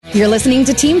You're listening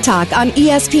to Team Talk on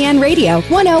ESPN Radio,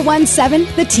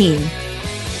 1017 The Team.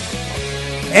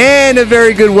 And a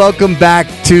very good welcome back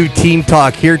to Team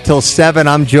Talk here till 7.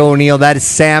 I'm Joe O'Neill. That is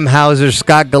Sam Hauser,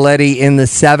 Scott Galletti in the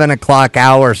 7 o'clock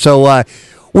hour. So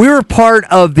we were part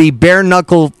of the Bare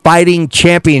Knuckle Fighting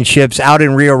Championships out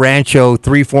in Rio Rancho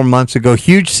 3-4 months ago.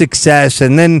 Huge success.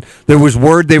 And then there was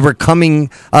word they were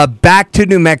coming back to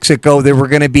New Mexico. They were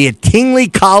going to be at Tingley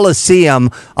Coliseum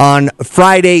on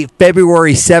Friday,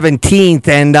 February 17th.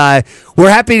 And we're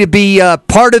happy to be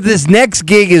part of this next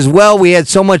gig as well. We had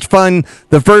so much fun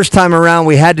the first time around.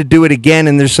 We had to do it again.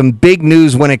 And there's some big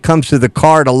news when it comes to the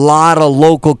card. A lot of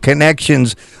local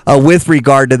connections with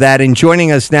regard to that. And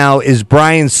joining us now is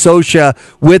Brian Sosha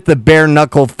with the Bare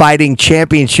Knuckle Fighting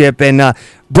Championship. And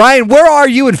Brian, where are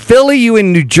you in Philly? You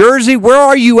in New Jersey? Where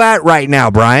are you at right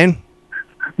now, Brian?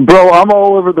 Bro, I'm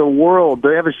all over the world.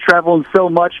 They have us traveling so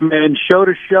much, man, show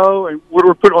to show, and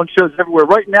we're putting on shows everywhere.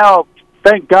 Right now,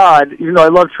 thank God, even though I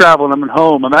love traveling, I'm at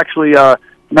home. I'm actually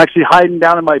hiding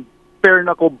down in my bare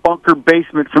knuckle bunker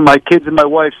basement from my kids and my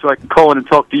wife, so I can call in and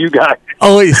talk to you guys.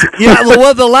 Oh, yeah.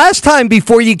 Well, the last time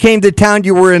before you came to town,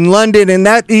 you were in London, and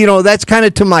that's kind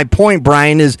of to my point,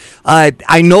 Brian. Is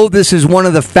I know this is one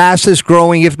of the fastest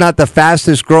growing, if not the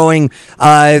fastest growing,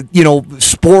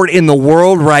 sport in the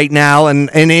world right now, and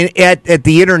at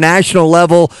the international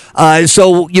level.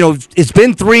 So it's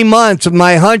been 3 months.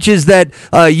 My hunch is that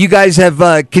you guys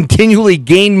have continually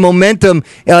gained momentum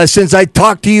since I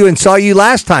talked to you and saw you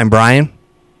last time, Brian.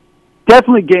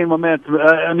 Definitely gained momentum.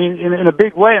 I mean, in a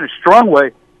big way, in a strong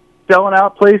way, selling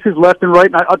out places left and right.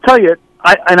 And I'll tell you,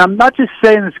 and I'm not just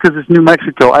saying this because it's New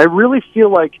Mexico. I really feel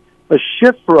like a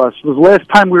shift for us was last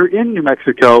time we were in New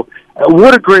Mexico.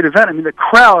 What a great event! I mean, the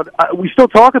crowd. We still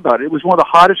talk about it. It was one of the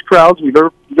hottest crowds we've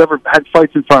ever had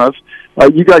fights in front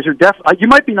of. You guys are you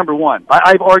might be number one. I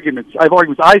have arguments.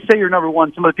 I say you're number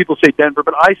one. Some other people say Denver,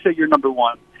 but I say you're number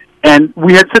one. And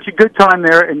we had such a good time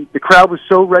there, and the crowd was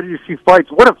so ready to see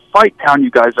fights. What a fight town you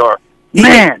guys are.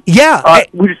 Man. Yeah.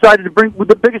 We decided to bring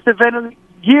the biggest event of the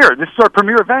year. This is our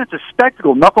premier event. It's a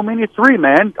spectacle. Knucklemania 3,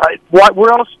 man. Where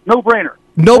else? No-brainer.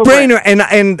 No brainer, and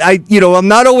I'm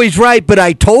not always right, but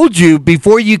I told you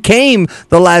before you came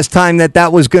the last time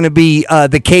that was going to be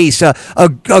the case.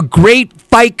 A great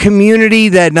fight community,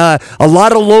 that a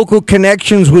lot of local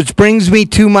connections, which brings me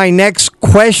to my next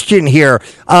question here.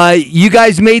 You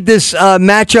guys made this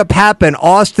matchup happen.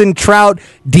 Austin Trout,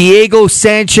 Diego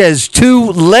Sanchez, two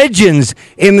legends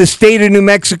in the state of New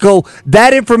Mexico.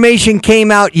 That information came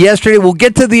out yesterday. We'll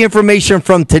get to the information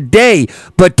from today,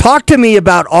 but talk to me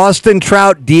about Austin Trout,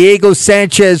 Diego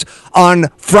Sanchez on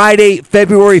Friday,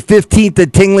 February 15th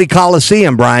at Tingley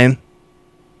Coliseum, Brian.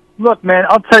 Look, man,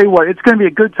 I'll tell you what, it's going to be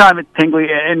a good time at Tingley,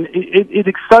 and it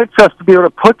excites us to be able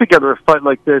to put together a fight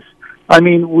like this. I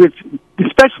mean,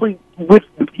 especially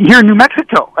here in New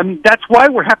Mexico. I mean, that's why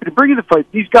we're happy to bring you the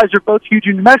fight. These guys are both huge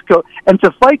in New Mexico, and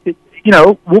to fight it,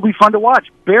 will be fun to watch.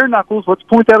 Bare knuckles, let's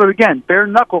point that out again. Bare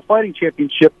knuckle fighting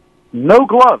championship, no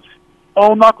gloves,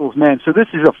 all knuckles, man. So this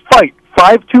is a fight.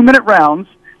 5 2-minute rounds.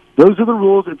 Those are the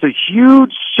rules. It's a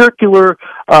huge circular,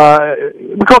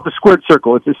 we call it the squared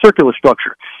circle. It's a circular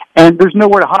structure. And there's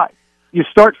nowhere to hide. You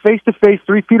start face-to-face,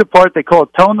 3 feet apart. They call it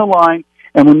toeing the line.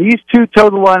 And when these two toe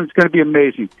the line, it's going to be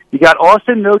amazing. You got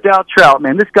Austin, no doubt, Trout,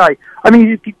 man. This guy,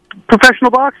 he's a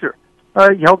professional boxer.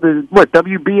 He held the,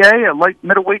 WBA, a light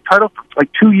middleweight title for like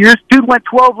 2 years. Dude went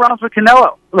 12 rounds with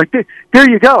Canelo.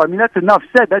 There you go. I mean, that's enough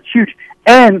said. That's huge.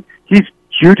 And he's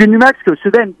huge in New Mexico. So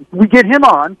then we get him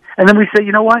on, and then we say,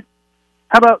 you know what?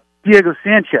 How about Diego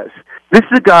Sanchez? This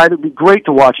is a guy that would be great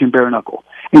to watch in bare knuckle.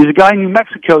 And he's a guy in New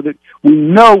Mexico that we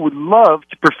know would love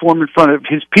to perform in front of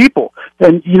his people.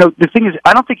 And, the thing is,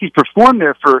 I don't think he's performed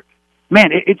there for,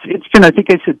 it's been, I think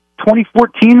I said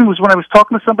 2014 was when I was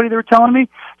talking to somebody, they were telling me.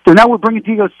 So now we're bringing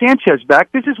Diego Sanchez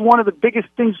back. This is one of the biggest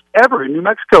things ever in New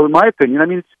Mexico, in my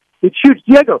opinion. It's huge.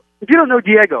 Diego, if you don't know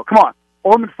Diego, come on.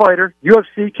 Ultimate fighter,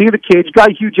 UFC, King of the Cage, guy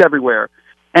huge everywhere.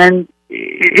 And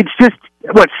it's just,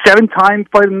 7-time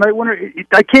fight of the night winner?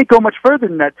 I can't go much further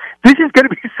than that. This is going to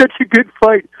be such a good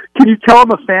fight. Can you tell I'm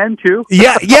a fan, too?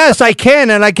 Yeah, yes, I can.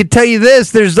 And I can tell you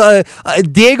this. There's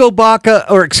Diego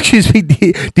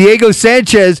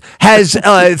Sanchez has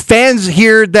fans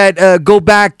here that go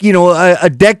back, a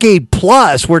decade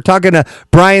plus. We're talking to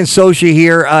Brian Sosha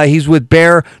here. He's with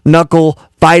Bare Knuckle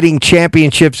Fighting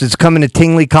Championships. It's coming to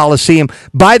Tingley Coliseum.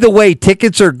 By the way,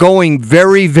 tickets are going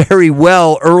very, very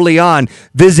well early on.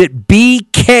 Visit BKFC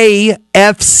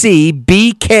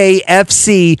BKFC.com.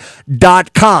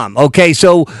 Okay,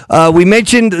 so we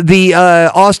mentioned the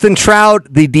Austin Trout,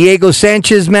 the Diego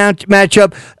Sanchez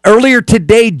matchup. Earlier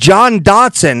today, John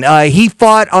Dotson, he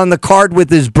fought on the card with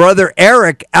his brother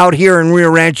Eric out here in Rio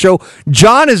Rancho.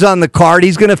 John is on the card.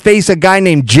 He's going to face a guy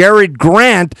named Jared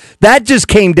Grant. That just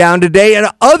came down today. And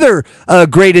other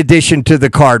great addition to the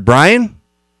card, Brian.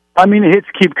 I mean, the hits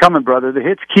keep coming, brother. The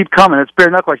hits keep coming. It's bare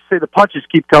knuckle. I say the punches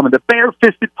keep coming. The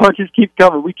bare-fisted punches keep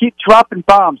coming. We keep dropping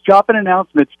bombs, dropping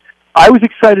announcements. I was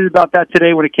excited about that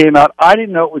today when it came out. I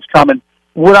didn't know it was coming.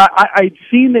 What I'd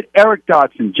seen that Eric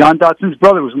Dotson, John Dotson's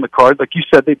brother, was on the card. Like you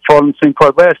said, they fought on the same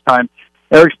card last time.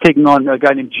 Eric's taking on a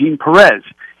guy named Gene Perez.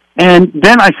 And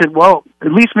then I said, well,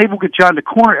 at least maybe we'll get John to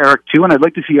corner Eric, too, and I'd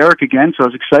like to see Eric again, so I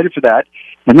was excited for that.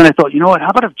 And then I thought, you know what, how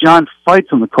about if John fights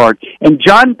on the card? And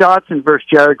John Dotson versus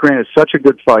Jared Grant is such a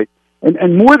good fight.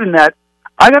 And more than that,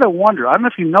 I got to wonder, I don't know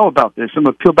if you know about this, I'm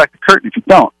going to peel back the curtain if you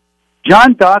don't.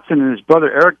 John Dotson and his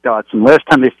brother Eric Dotson, last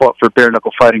time they fought for a bare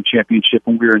knuckle fighting championship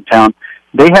when we were in town,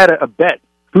 they had a bet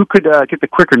who could get the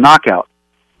quicker knockout.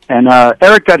 And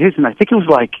Eric got his, and I think it was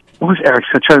like, what was Eric's?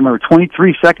 I try to remember,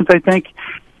 23 seconds, I think.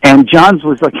 And John's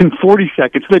was like in 40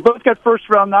 seconds. So they both got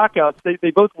first-round knockouts.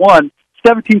 They both won.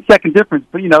 17-second difference,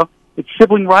 but, you know, it's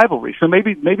sibling rivalry. So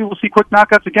maybe we'll see quick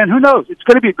knockouts again. Who knows? It's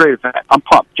going to be a great event. I'm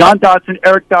pumped. John Dotson,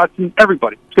 Eric Dotson,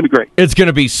 everybody. It's going to be great. It's going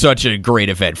to be such a great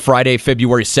event. Friday,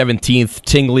 February 17th,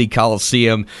 Tingley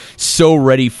Coliseum. So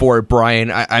ready for it,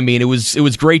 Brian. I mean, it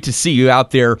was great to see you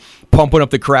out there pumping up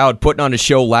the crowd, putting on a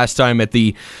show last time at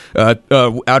the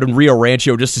out in Rio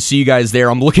Rancho, just to see you guys there.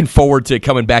 I'm looking forward to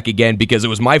coming back again because it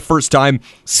was my first time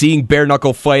seeing bare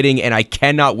knuckle fighting, and I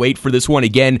cannot wait for this one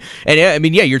again. And I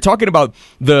mean, yeah, you're talking about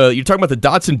the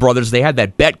Dotson brothers. They had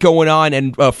that bet going on,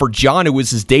 and for John, it was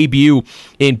his debut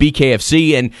in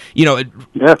BKFC, and you know,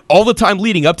 all the time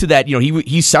leading up to that, you know,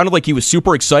 he sounded like he was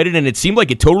super excited, and it seemed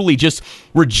like it totally just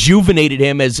rejuvenated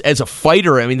him as a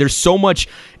fighter. I mean, there's so much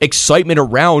excitement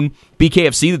around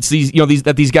BKFC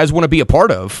that these guys want to be a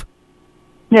part of.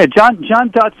 Yeah, John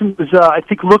Dotson was, I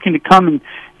think, looking to come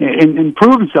and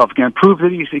prove himself again, prove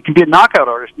that he can be a knockout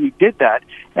artist, and he did that.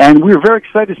 And we were very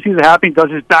excited to see that happen. He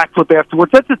does his backflip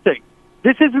afterwards. That's the thing.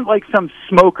 This isn't like some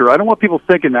smoker. I don't want people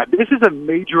thinking that. This is a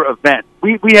major event.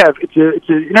 We have it's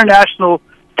an international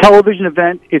television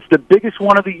event. It's the biggest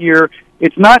one of the year.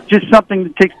 It's not just something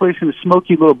that takes place in a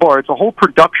smoky little bar. It's a whole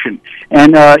production,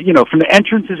 and you know, from the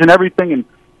entrances and everything. And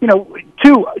you know,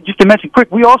 too, just to mention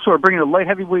quick, we also are bringing a light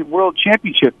heavyweight world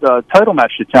championship title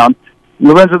match to town.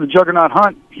 Lorenzo the Juggernaut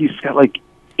Hunt. He's got like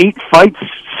 8 fights,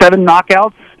 7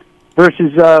 knockouts.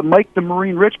 Versus Mike the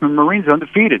Marine Richmond. Marine's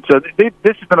undefeated. So this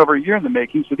has been over a year in the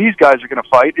making. So these guys are going to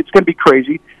fight. It's going to be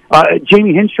crazy.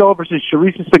 Jamie Hinshaw versus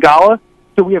Charissa Sagala.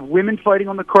 So we have women fighting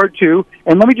on the card too.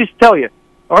 And let me just tell you,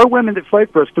 our women that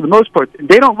fight for us, for the most part,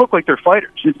 they don't look like they're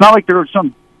fighters. It's not like they're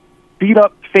some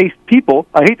beat-up-faced people.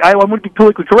 I wouldn't be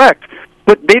politically correct.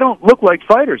 But they don't look like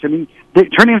fighters. I mean,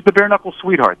 her name's the Bare Knuckle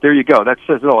Sweetheart. There you go. That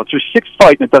says it all. It's her 6th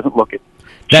fight, and it doesn't look it.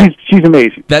 She's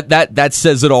amazing. That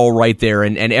says it all right there.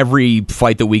 And every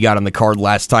fight that we got on the card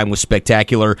last time was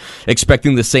spectacular.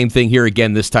 Expecting the same thing here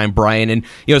again this time, Brian. And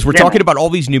you know, as we're talking about all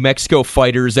these New Mexico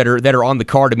fighters that are on the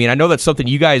card, I mean, I know that's something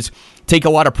you guys take a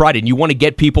lot of pride in. You want to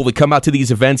get people to come out to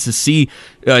these events to see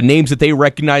names that they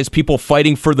recognize, people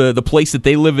fighting for the place that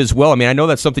they live as well. I mean, I know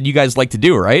that's something you guys like to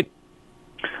do, right?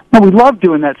 No, we love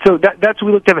doing that. So that's what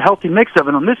we look to have a healthy mix of.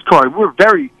 And on this card, we're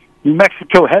very New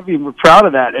Mexico heavy, and we're proud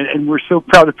of that, and we're so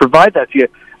proud to provide that to you.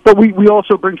 But we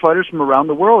also bring fighters from around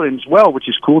the world in as well, which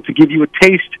is cool to give you a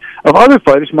taste of other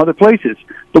fighters from other places.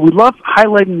 But we love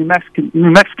highlighting New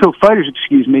Mexico fighters,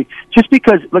 just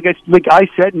because, like I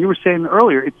said, and you were saying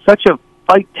earlier, it's such a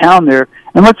fight town there.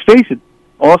 And let's face it,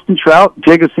 Austin Trout,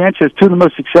 Diego Sanchez, 2 of the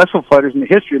most successful fighters in the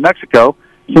history of Mexico.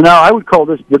 So now I would call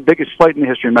this the biggest fight in the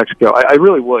history of Mexico. I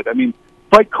really would. I mean,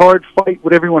 fight card, fight,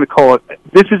 whatever you want to call it.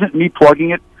 This isn't me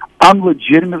plugging it. I'm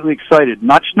legitimately excited.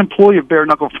 Not just an employee of Bare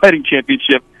Knuckle Fighting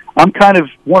Championship. I'm kind of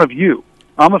one of you.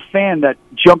 I'm a fan that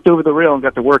jumped over the rail and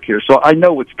got to work here. So I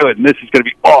know what's good, and this is going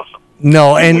to be awesome.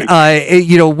 No, and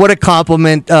you know, what a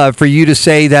compliment for you to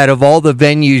say that of all the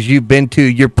venues you've been to,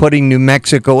 you're putting New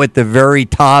Mexico at the very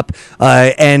top,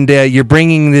 and you're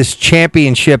bringing this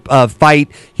championship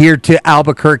fight here to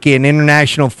Albuquerque, an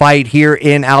international fight here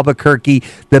in Albuquerque.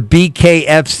 The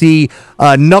BKFC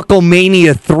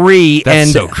Knucklemania 3. That's and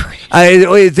so great.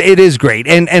 It is great.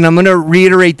 And I'm going to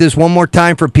reiterate this one more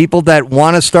time for people that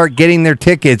want to start getting their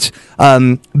tickets.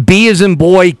 B as in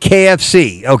boy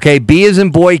KFC. Okay, B as in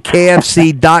boy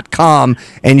KFC.com,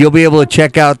 and you'll be able to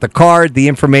check out the card, the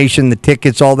information, the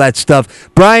tickets, all that stuff.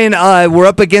 Brian, we're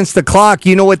up against the clock.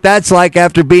 You know what that's like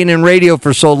after being in radio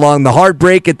for so long, the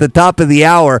heartbreak at the top of the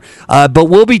hour. But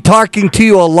we'll be talking to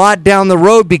you a lot down the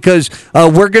road because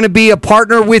we're going to be a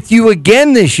partner with you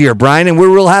again this year, Brian, and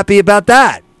we're real happy about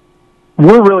that.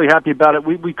 We're really happy about it.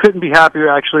 We couldn't be happier,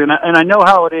 actually, and I know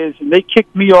how it is. And they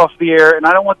kicked me off the air, and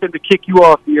I don't want them to kick you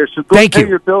off the air. So go pay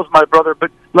your bills, my brother. But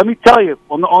let me tell you,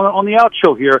 on the out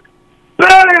show here,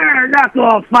 Bare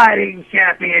Knuckle Fighting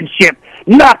Championship,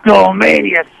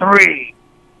 Knucklemania 3.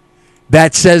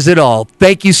 That says it all.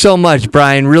 Thank you so much,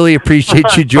 Brian. Really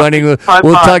appreciate you joining. We'll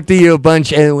talk to you a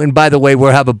bunch. And by the way,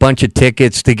 we'll have a bunch of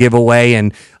tickets to give away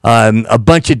and a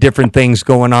bunch of different things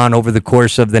going on over the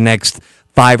course of the next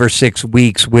 5 or 6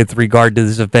 weeks with regard to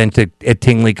this event at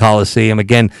Tingley Coliseum.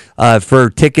 Again, for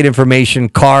ticket information,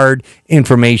 card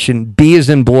information, B as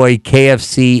in boy,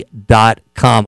 KFC.com.